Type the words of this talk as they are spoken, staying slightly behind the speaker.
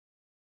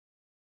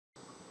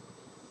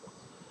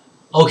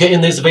Okay,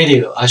 in this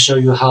video, I show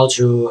you how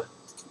to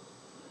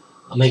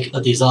make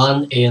a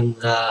design in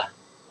the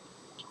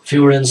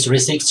Fusion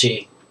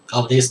 360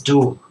 of this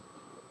stool.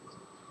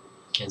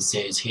 You can see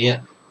it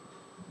here.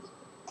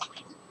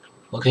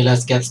 Okay,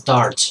 let's get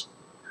started.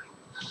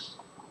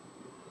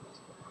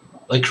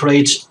 We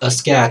create a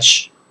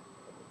sketch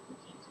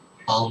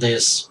on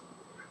this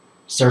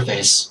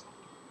surface.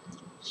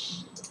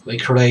 We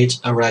create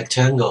a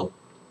rectangle,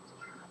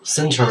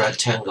 center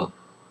rectangle.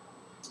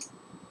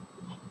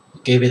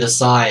 Give it a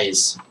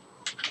size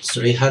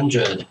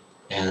 300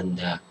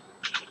 and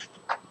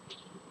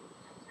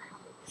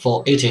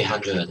for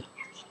 800.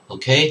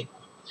 Okay.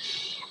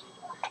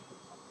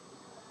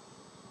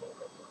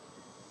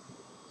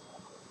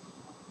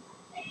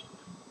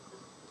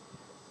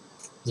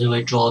 Then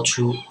we draw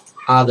two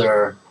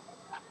other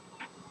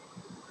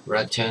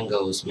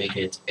rectangles, make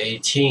it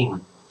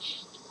 18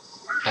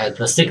 at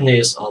the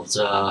thickness of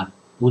the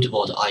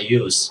woodboard I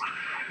use,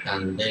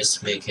 and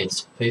this make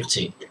it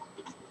 50.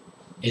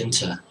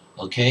 Enter.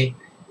 Okay,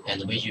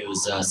 and we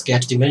use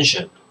sketch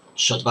dimension.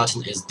 Short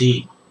button is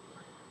D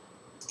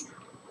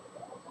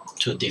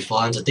to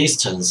define the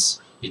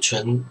distance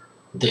between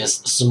this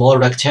small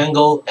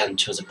rectangle and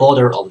to the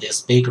border of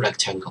this big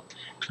rectangle.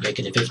 Make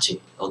it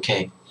 50.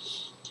 Okay,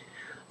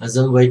 and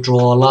then we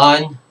draw a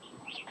line.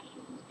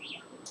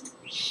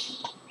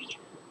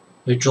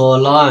 We draw a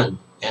line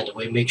and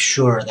we make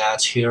sure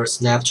that here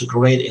snap to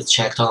grid is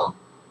checked on.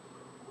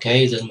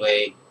 Okay, then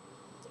we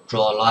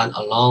draw a line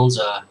along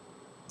the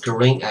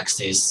green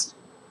axis.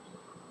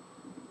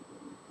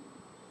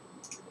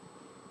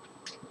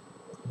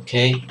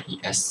 Okay,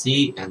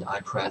 ESC, and I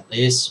press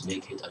this,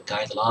 make it a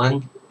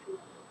guideline.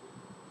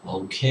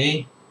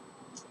 Okay,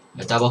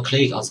 I double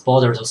click on the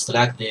border to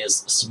select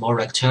this small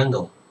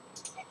rectangle.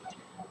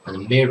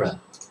 And mirror,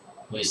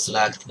 we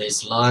select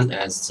this line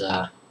as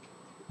the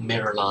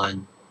mirror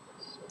line.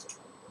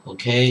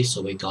 Okay,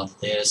 so we got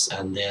this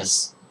and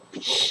this.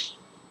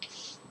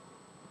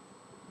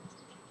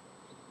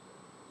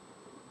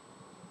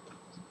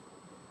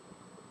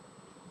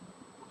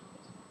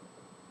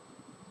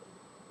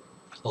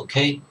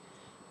 Okay,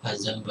 and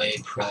then we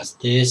press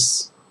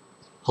this,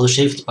 hold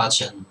shift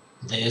button,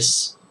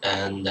 this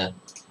and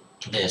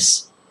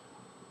this.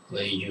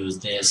 We use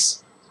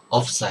this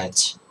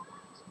offset.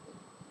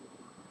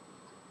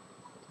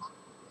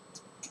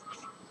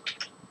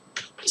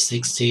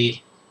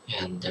 $60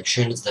 and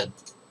change the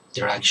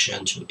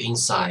direction to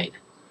inside.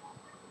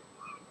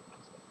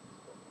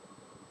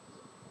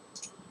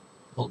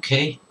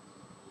 Okay.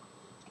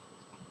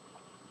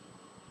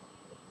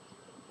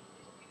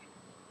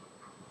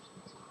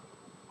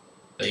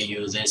 We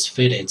use this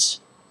fillet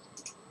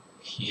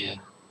here,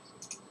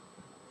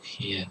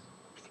 here,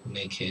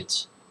 make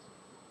it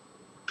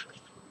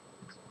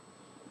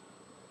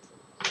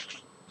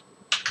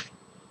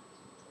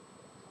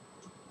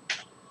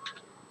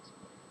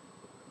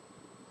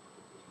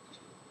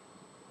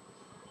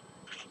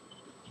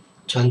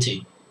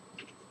 $20.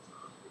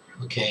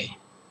 Okay,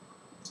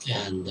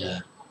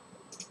 and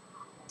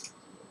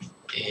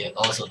here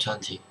also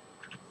 20.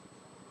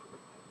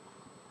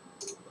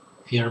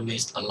 Here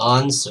missed a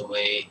line, so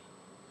we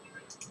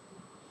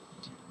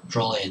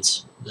draw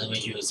it. Then we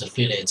use the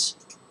fillet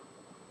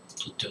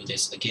to do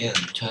this again.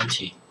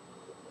 20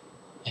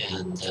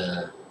 and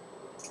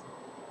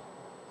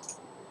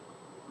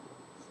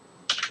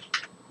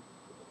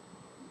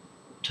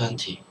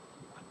 20.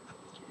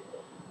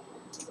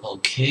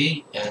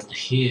 Okay, and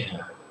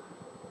here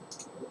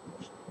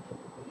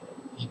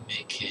we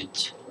make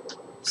it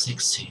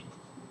 60.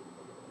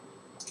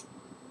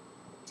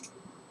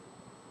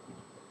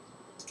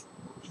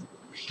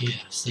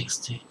 Here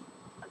 60.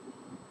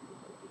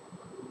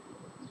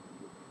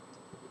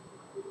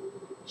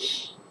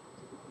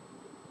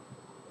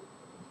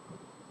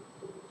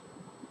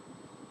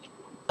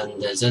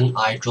 And then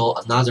I draw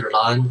another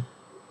line.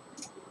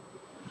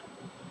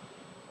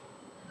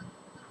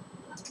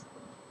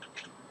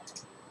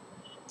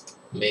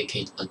 Make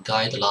it a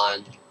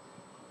guideline.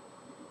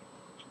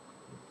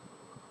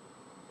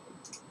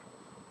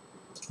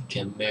 You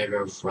can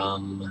measure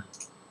from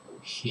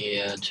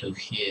here to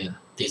here.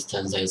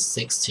 Distance is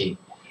 60.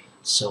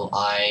 So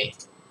I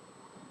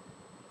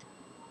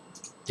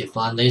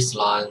define this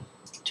line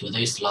to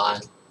this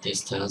line,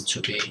 distance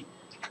to be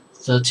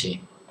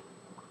 30.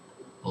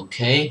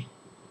 Okay.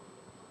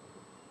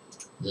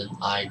 Then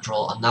I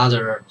draw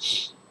another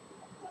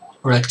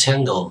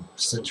rectangle,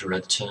 center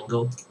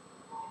rectangle,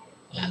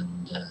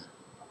 and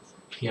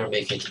here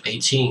make it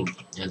 18,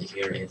 and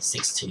here it's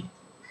 60.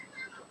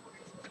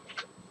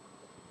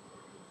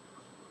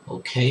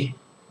 Okay.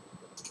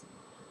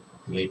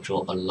 We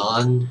draw a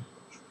line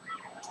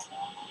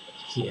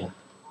here.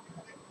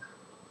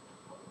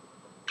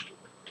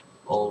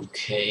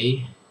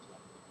 Okay.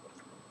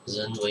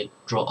 Then we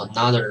draw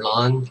another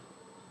line.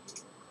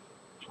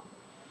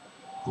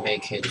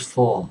 Make it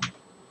 4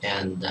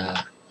 and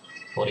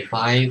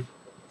 45.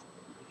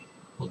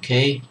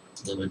 Okay.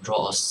 Then we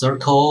draw a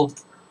circle.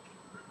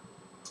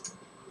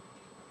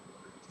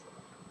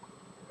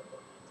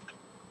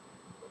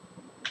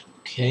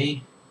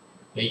 Okay.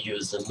 we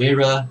use the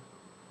mirror,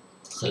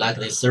 select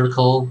this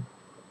circle,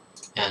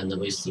 and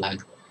we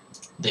select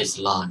this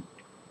line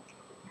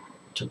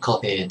to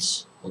copy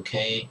it.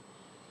 Okay,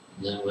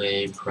 then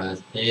we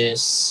press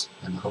this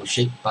and hold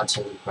shift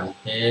button, press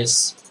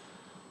this,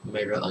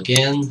 mirror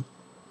again,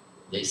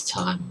 this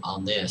time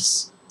on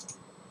this.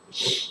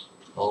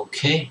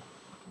 Okay,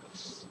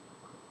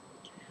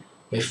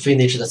 we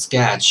finish the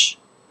sketch,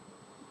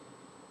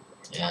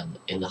 and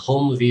in the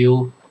home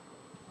view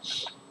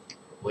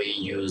we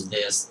use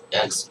this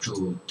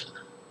extrude,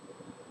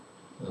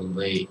 and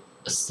we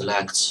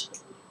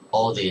select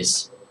all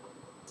this,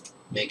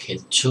 make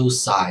it two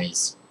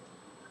sides,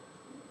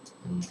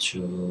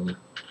 into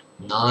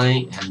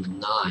 9 and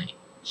 9.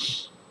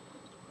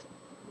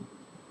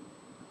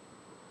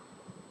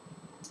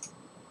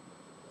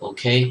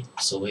 Okay,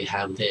 so we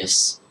have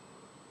this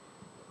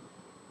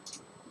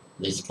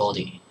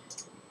body.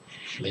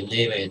 We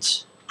name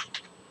it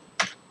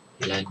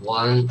leg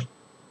 1,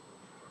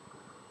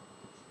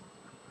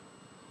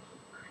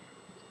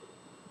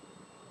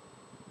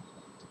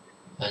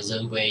 and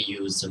then we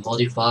use the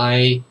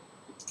modify,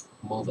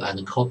 move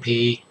and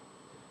copy,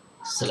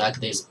 select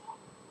this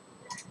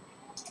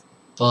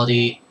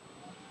body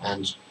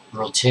and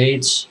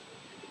rotate.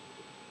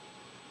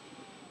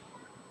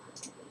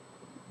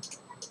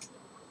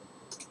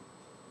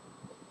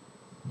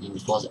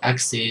 And for the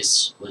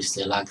axis, we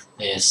select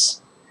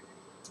this,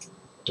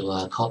 do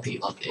a copy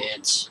of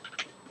it,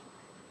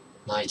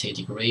 90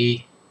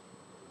 degree.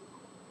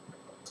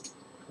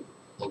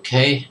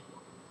 Okay,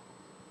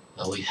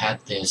 we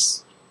have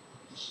this.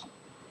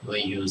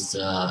 We use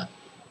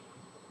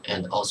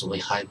and also we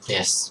hide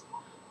this.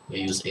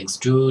 We use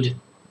extrude,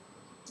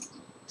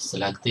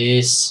 select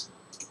this,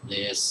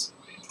 this,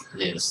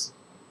 this,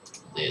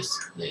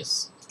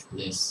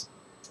 this.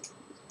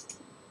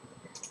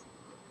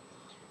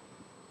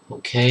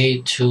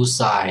 Okay, two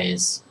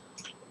sides,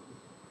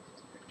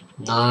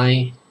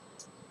 9,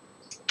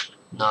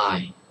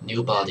 9,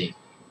 new body.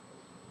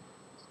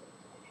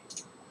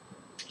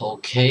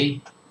 Okay,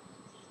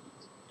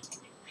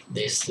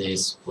 this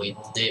is, we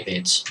name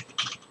it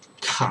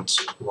cut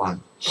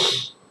 1.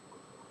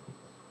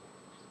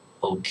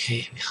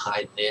 Okay, we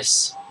hide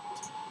this,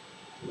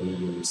 we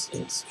use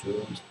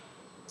extrude,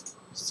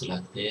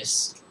 select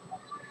this,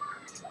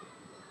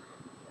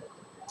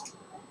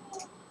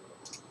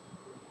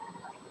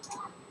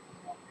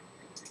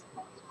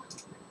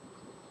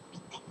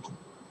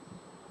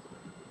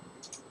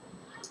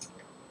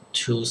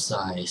 two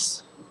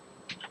sides,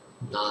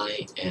 9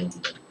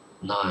 and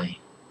 9.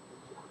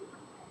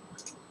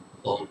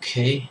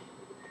 Okay,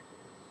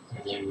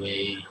 and then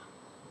we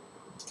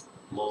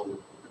move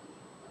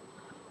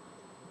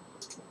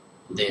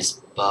this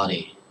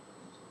body,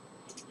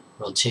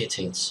 rotate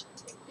it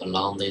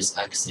along this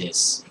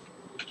axis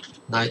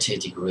 90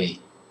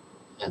 degree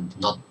and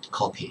not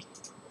copy.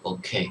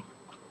 Okay,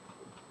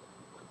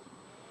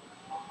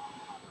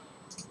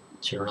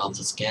 turn off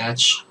the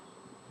sketch,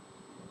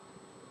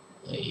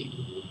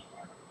 I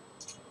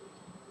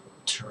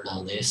turn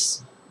on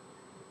this.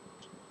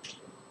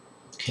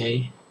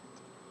 Okay,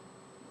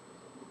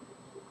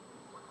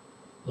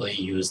 we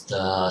use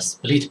the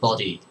split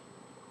body.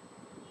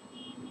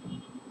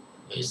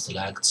 We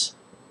select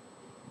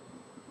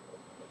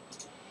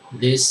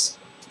this,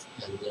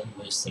 and then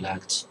we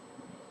select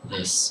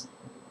this.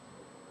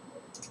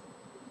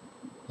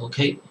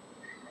 Okay,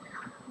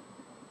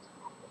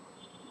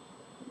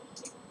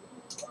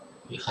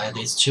 we hide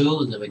these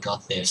two, then we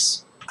got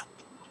this.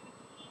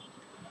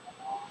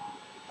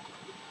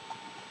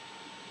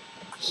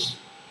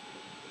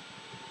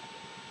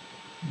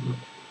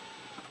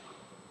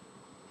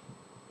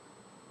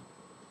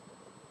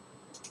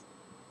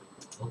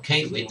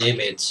 Okay, we name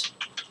it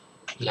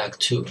leg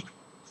 2.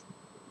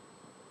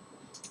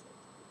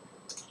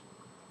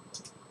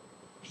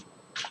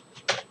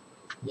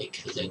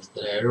 Make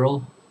the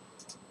arrow.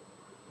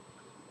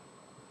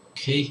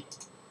 Okay,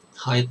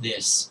 hide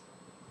this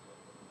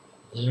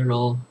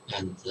 0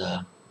 and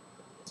the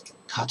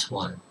cut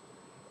 1.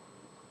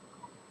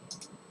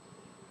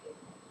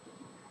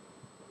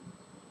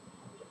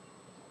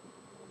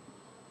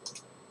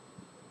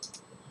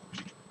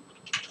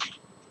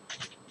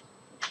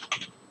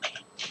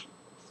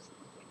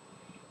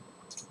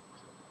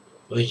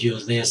 We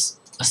use this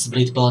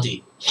split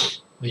body.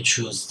 We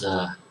choose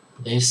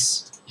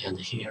this, and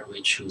here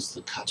we choose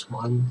the cut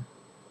 1.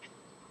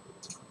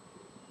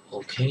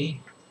 Okay.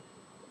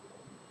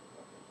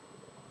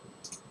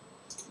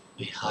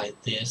 We hide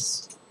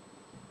this.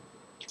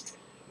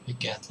 We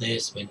get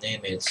this, we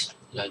name it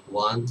leg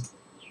 1,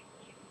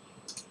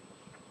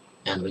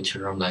 and we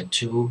turn on leg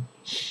 2,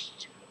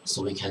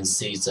 so we can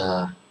see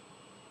the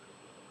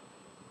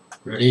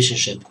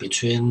relationship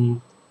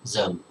between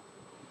them.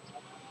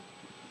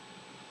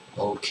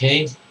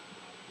 Okay.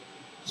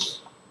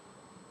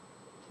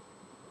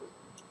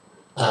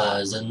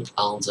 Then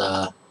on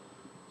the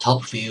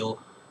top view,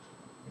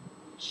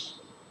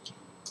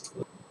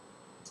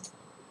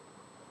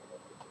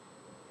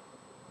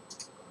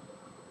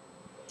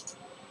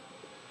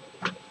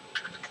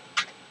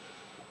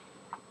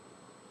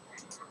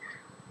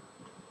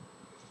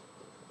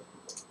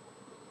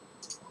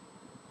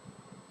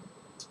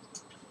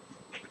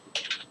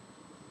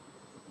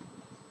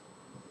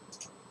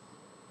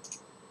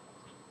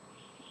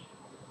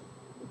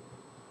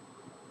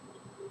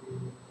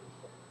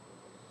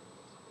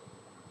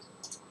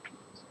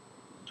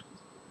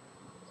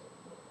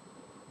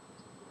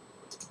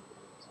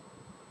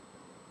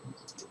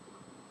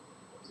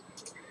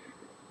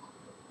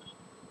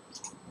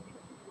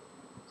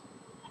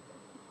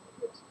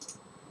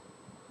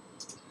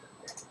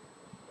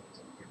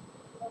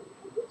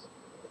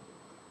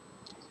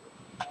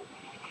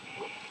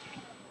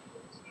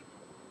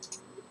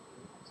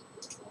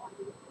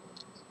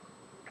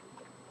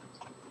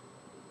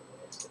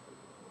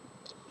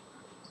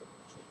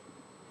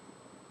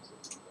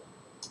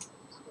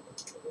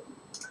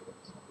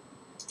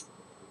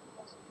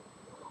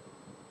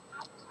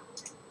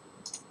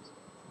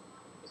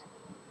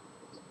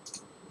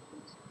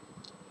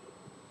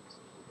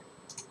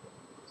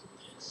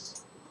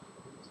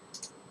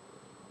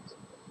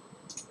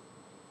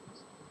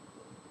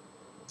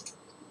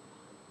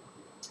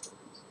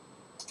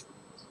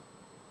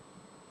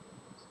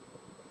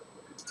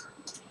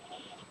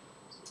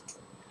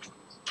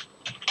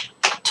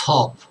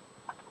 top.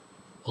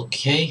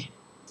 Okay.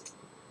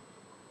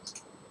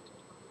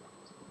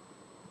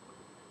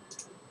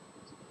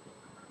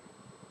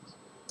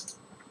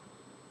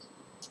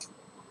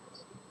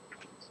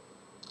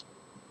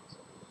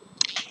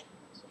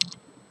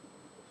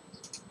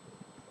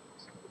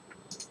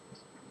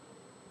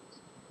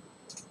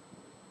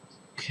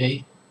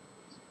 Okay.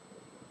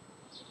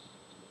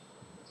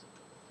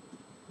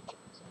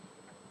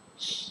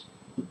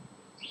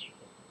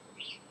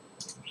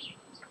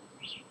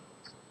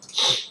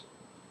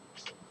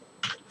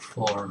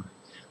 Four,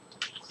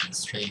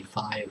 3,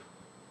 5.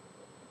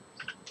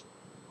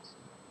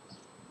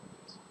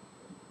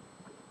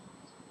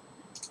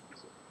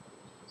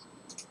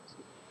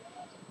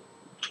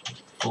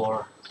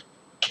 4,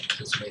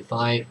 3,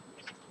 5.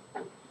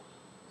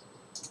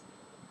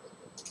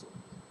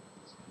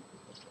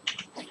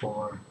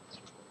 4,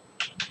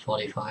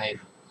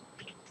 45.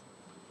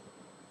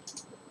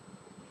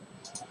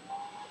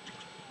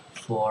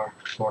 4,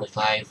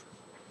 45.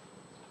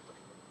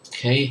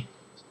 Okay.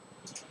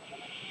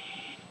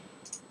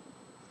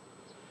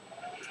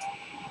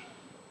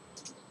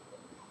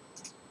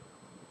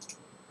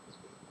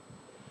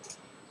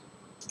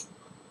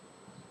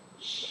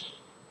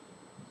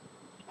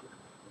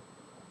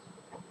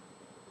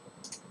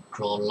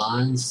 Draw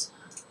lines.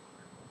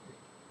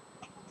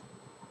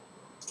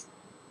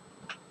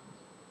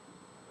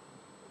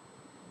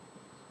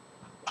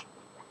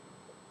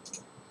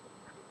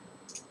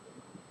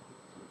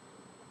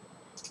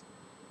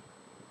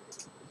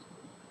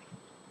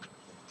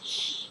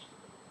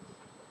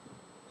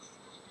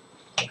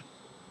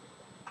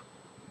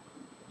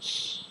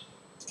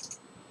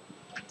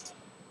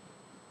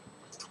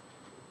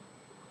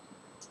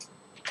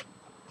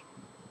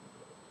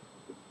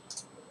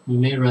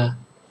 Mirror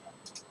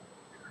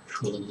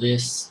through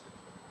this.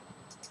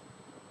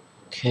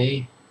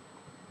 Okay.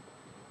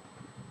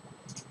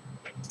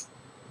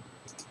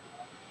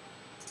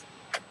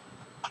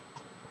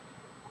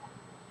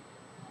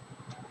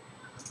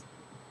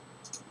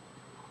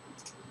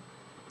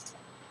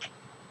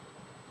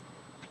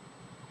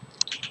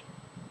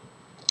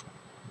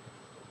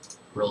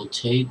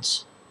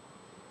 Rotate.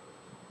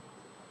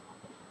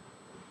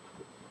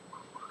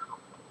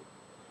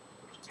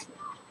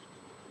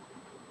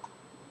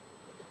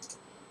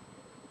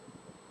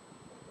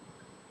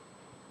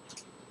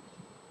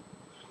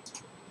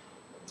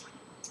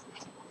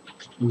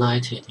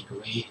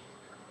 -90°.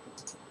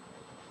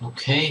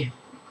 Okay.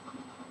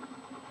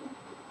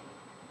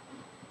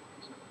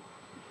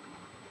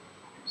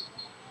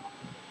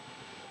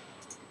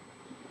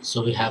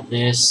 So we have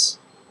this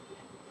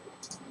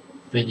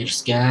finished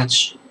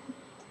sketch.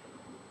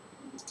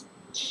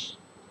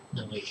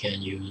 Then we can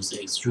use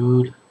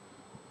extrude.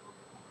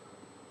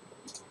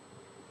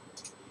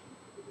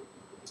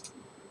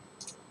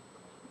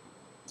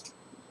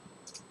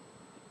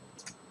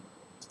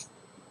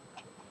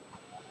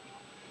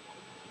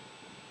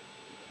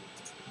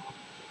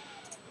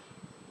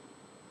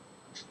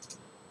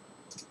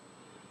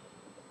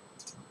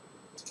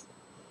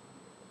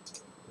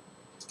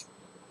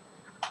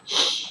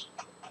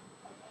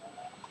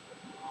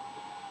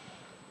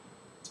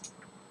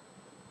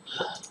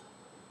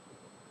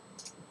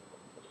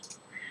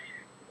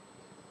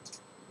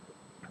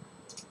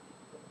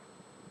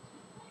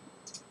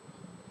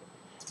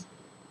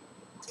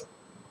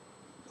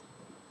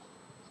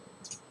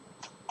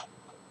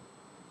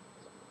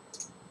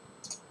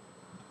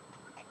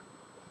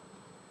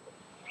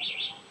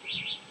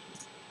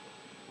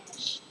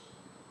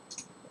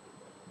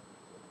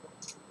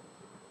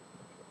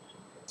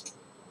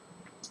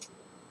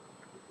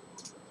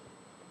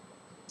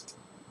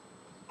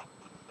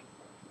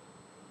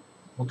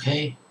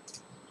 Okay.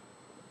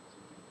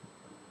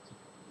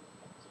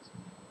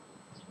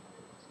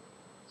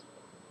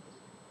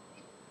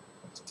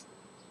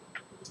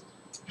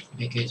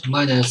 Make it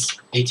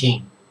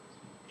 -18.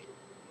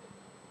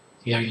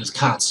 Here use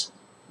cut.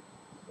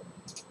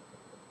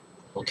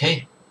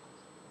 Okay.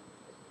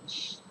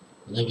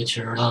 Then we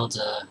turn on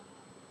the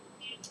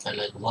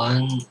element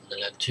 1,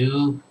 element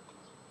 2.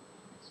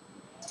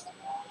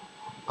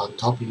 On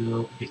top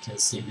view, we can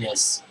see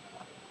this.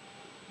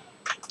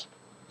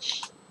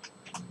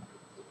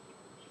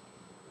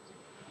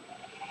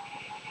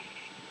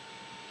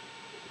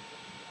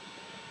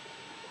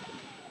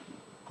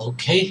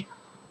 Okay.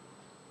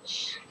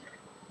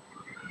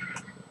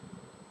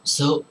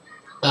 So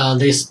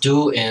this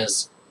do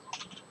is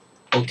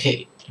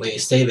okay. We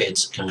save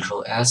it.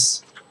 Control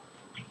S.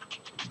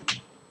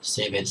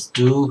 Save it.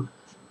 Do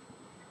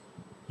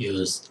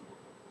use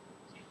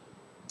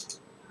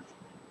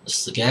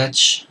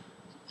sketch,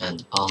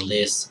 and on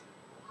this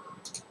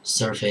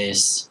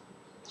surface,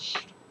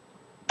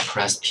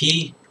 press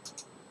P.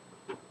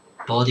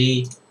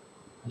 Body.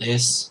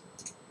 This.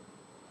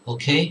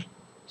 Okay.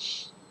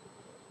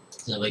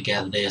 Then we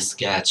get this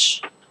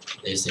sketch.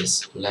 This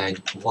is leg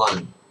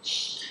 1.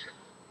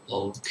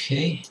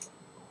 Okay.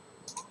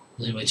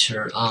 Then we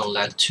turn on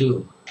leg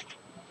 2.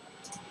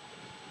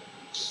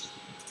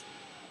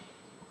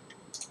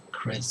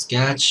 Create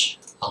sketch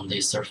on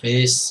this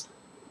surface.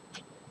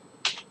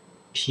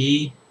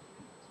 P,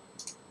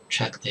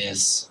 check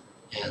this,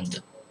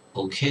 and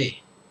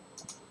OK.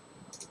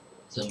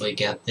 Then we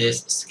get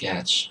this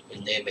sketch. We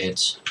name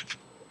it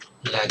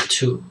leg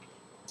 2.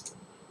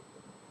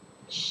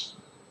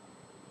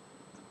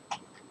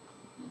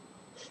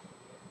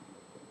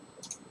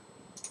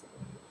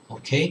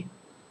 OK.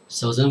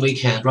 So then we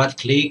can right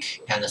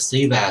click and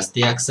save as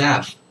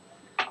DXF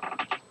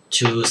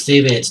to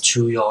save it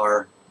to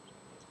your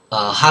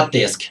hard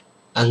disk,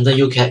 and then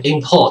you can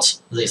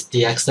import this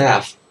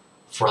DXF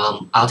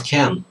from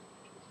ArtCAM.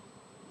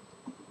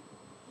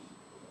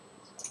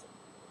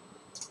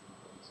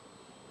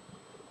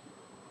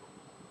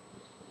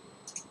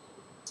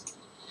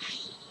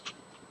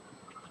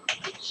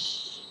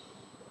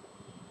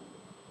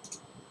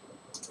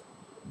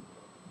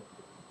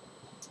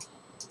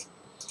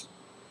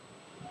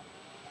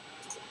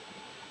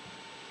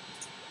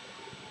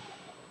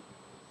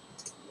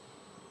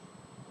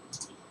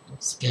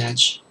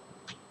 Sketch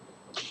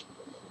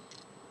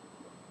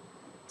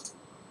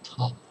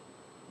top.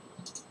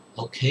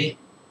 OK.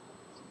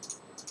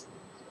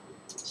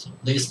 So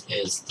this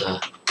is the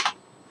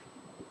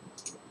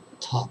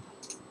top.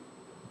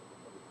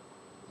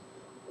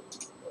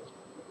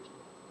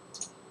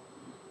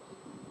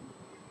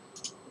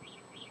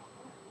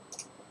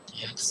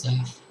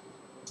 DXF.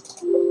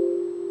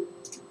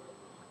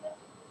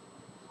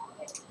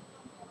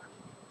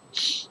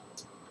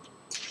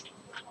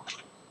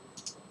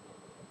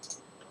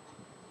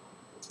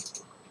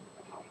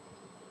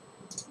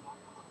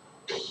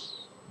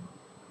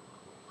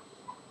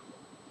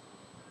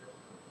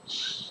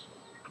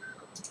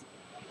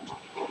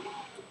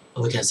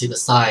 We can see the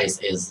size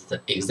is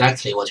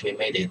exactly what we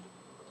made it.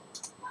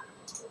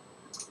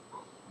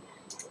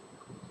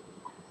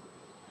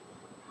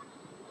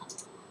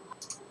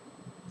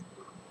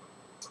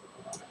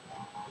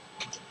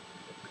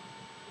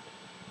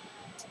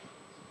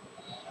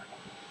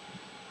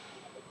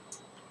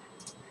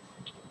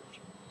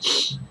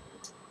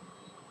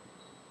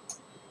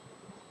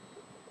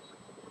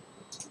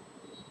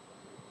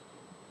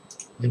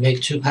 We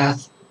make 2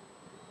 paths.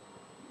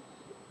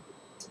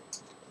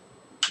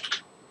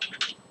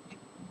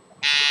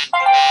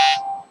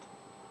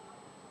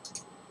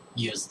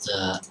 Use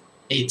the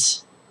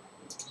 8.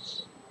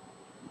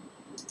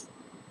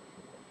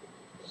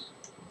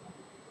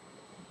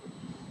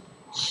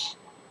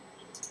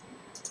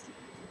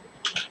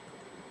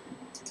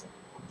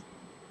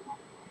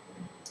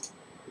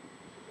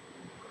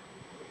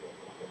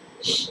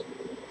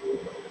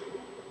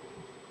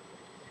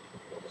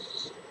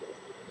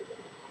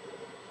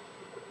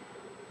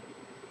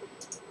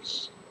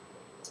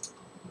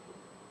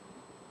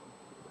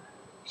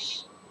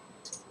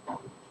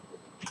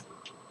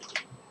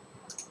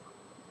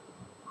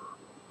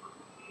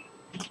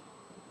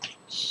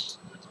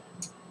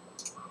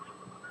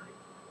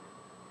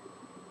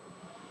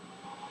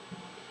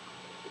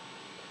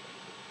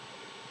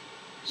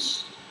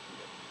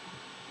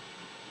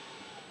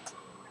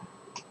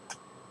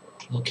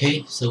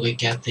 Okay, so we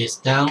get this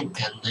down,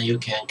 and then you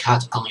can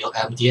cut on your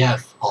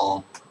MDF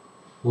or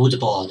wood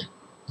board.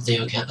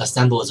 Then you can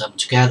assemble them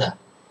together.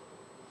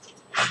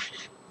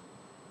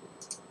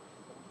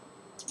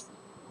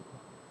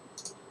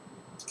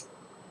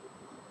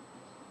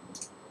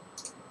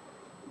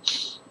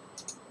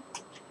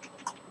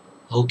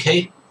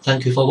 Okay,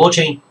 thank you for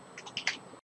watching.